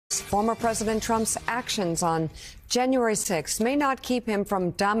former President Trump's actions on January 6th may not keep him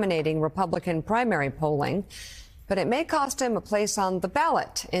from dominating Republican primary polling, but it may cost him a place on the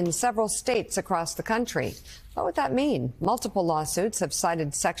ballot in several states across the country. What would that mean? Multiple lawsuits have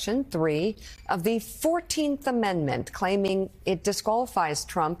cited Section 3 of the 14th Amendment, claiming it disqualifies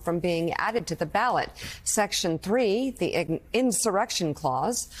Trump from being added to the ballot. Section 3, the insurrection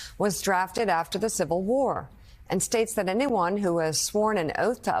clause, was drafted after the Civil War and states that anyone who has sworn an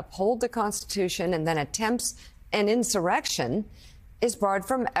oath to uphold the Constitution and then attempts an insurrection is barred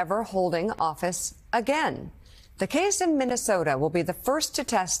from ever holding office again. The case in Minnesota will be the first to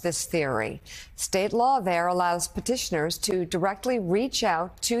test this theory. State law there allows petitioners to directly reach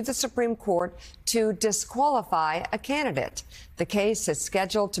out to the Supreme Court to disqualify a candidate. The case is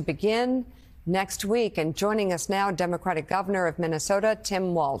scheduled to begin next week. And joining us now, Democratic Governor of Minnesota,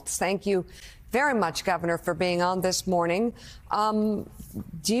 Tim Walz. Thank you very much, Governor, for being on this morning.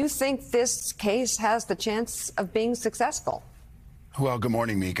 Do you think this case has the chance of being successful? Well, good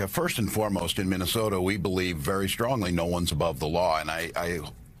morning, Mika. First and foremost, in Minnesota, we believe very strongly no one's above the law. And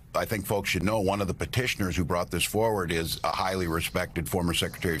I think folks should know one of the petitioners who brought this forward is a highly respected former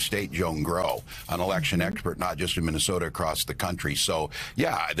Secretary of State, Joan Grow, an election expert, not just in Minnesota, across the country. So,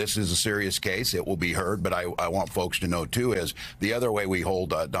 yeah, this is a serious case. It will be heard. But I want folks to know, too, is the other way we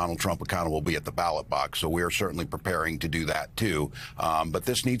hold Donald Trump accountable will be at the ballot box. So we are certainly preparing to do that, too. But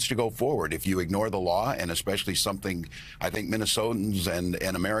this needs to go forward. If you ignore the law, and especially something I think Minnesotans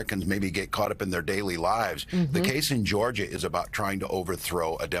and Americans maybe get caught up in their daily lives, the case in Georgia is about trying to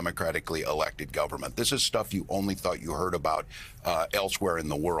overthrow a democratically elected government. This is stuff you only thought you heard about elsewhere in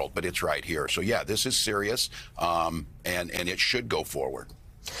the world, but it's right here. So, yeah, this is serious, and it should go forward.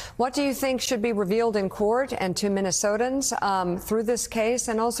 What do you think should be revealed in court and to Minnesotans through this case?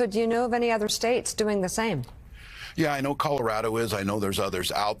 And also, do you know of any other states doing the same? Yeah, I know Colorado is. I know there's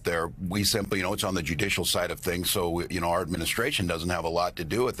others out there. We simply, it's on the judicial side of things. So, our administration doesn't have a lot to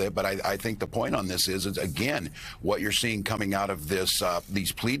do with it. But I think the point on this is again, what you're seeing coming out of this,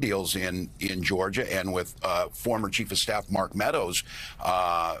 these plea deals in Georgia and with former Chief of Staff Mark Meadows,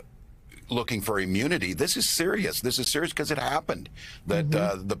 looking for immunity. This is serious. This is serious because it happened that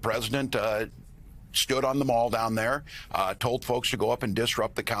the president stood on the mall down there, told folks to go up and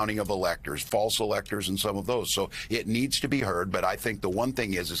disrupt the counting of electors, false electors, and some of those. So it needs to be heard. But I think the one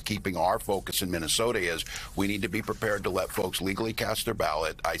thing is keeping our focus in Minnesota is we need to be prepared to let folks legally cast their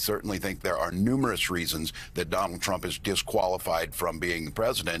ballot. I certainly think there are numerous reasons that Donald Trump is disqualified from being the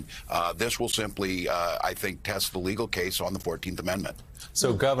president. This will simply, I think, test the legal case on the 14th Amendment.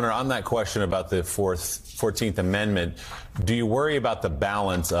 So, Governor, on that question about the 14th Amendment, do you worry about the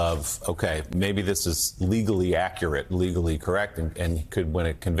balance of, okay, maybe this is legally accurate, legally correct, and could win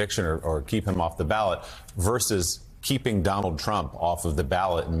a conviction or keep him off the ballot, versus keeping Donald Trump off of the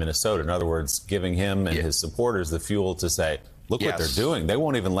ballot in Minnesota? In other words, giving him and his supporters the fuel to say, look what they're doing. They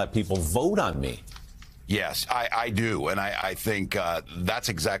won't even let people vote on me. Yes, I do. And I think that's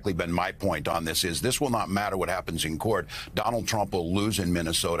exactly been my point on this is this will not matter what happens in court. Donald Trump will lose in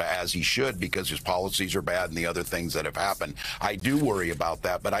Minnesota, as he should, because his policies are bad and the other things that have happened. I do worry about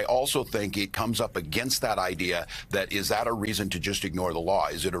that. But I also think it comes up against that idea that is that a reason to just ignore the law?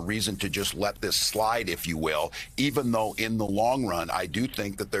 Is it a reason to just let this slide, if you will, even though in the long run, I do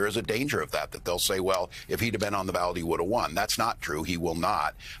think that there is a danger of that they'll say, well, if he'd have been on the ballot, he would have won. That's not true. He will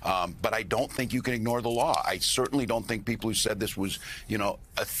not. But I don't think you can ignore the law. I certainly don't think people who said this was,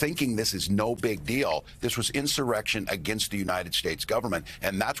 thinking this is no big deal. This was insurrection against the United States government.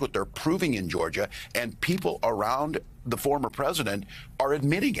 And that's what they're proving in Georgia. And people around the former president are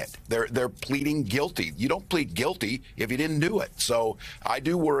admitting it. They're pleading guilty. You don't plead guilty if you didn't do it. So I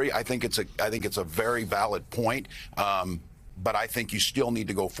do worry. I think it's a very valid point. But I think you still need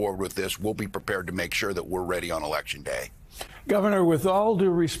to go forward with this. We'll be prepared to make sure that we're ready on Election Day. Governor, with all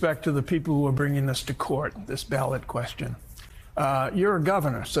due respect to the people who are bringing this to court, this ballot question, you're a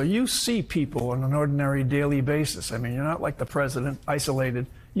governor, so you see people on an ordinary daily basis. I mean, you're not like the president, isolated.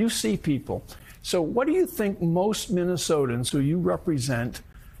 You see people. So what do you think most Minnesotans who you represent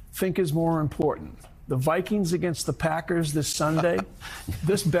think is more important? The Vikings against the Packers this Sunday,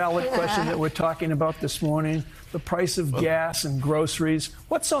 this ballot question that we're talking about this morning, the price of gas and groceries,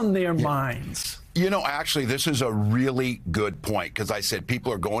 what's on their minds? You know, actually, this is a really good point, because I said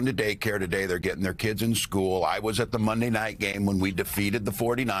people are going to daycare today. They're getting their kids in school. I was at the Monday night game when we defeated the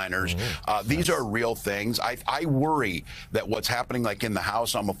 49ers. These are real things. I worry that what's happening, like in the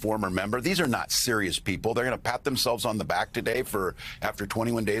House, I'm a former member. These are not serious people. They're going to pat themselves on the back today for after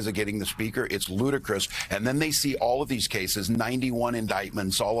 21 days of getting the speaker. It's ludicrous. And then they see all of these cases, 91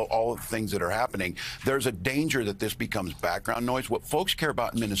 indictments, all of the things that are happening. There's a danger that this becomes background noise. What folks care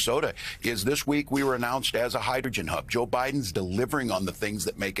about in Minnesota is this week we were announced as a hydrogen hub. Joe Biden's delivering on the things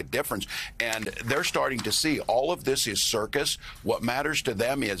that make a difference, and they're starting to see all of this is circus. What matters to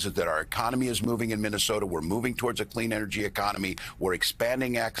them is that our economy is moving in Minnesota. We're moving towards a clean energy economy. We're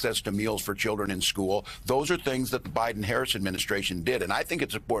expanding access to meals for children in school. Those are things that the Biden-Harris administration did, and I think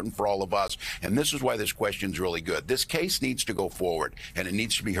it's important for all of us, and this is why this question is really good. This case needs to go forward, and it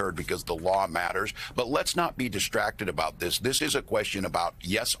needs to be heard because the law matters, but let's not be distracted about this. This is a question about,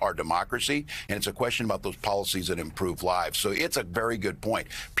 yes, our democracy, and it's a question about those policies that improve lives. So it's a very good point.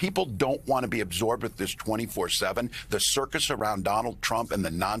 People don't want to be absorbed with this 24/7, the circus around Donald Trump and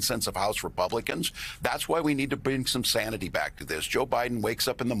the nonsense of House Republicans. That's why we need to bring some sanity back to this. Joe Biden wakes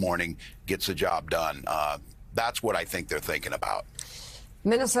up in the morning, gets the job done. That's what I think they're thinking about.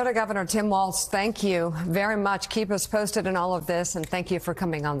 Minnesota Governor Tim Walz, thank you very much. Keep us posted in all of this, and thank you for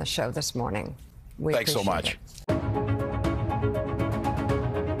coming on the show this morning. Thanks so much. It.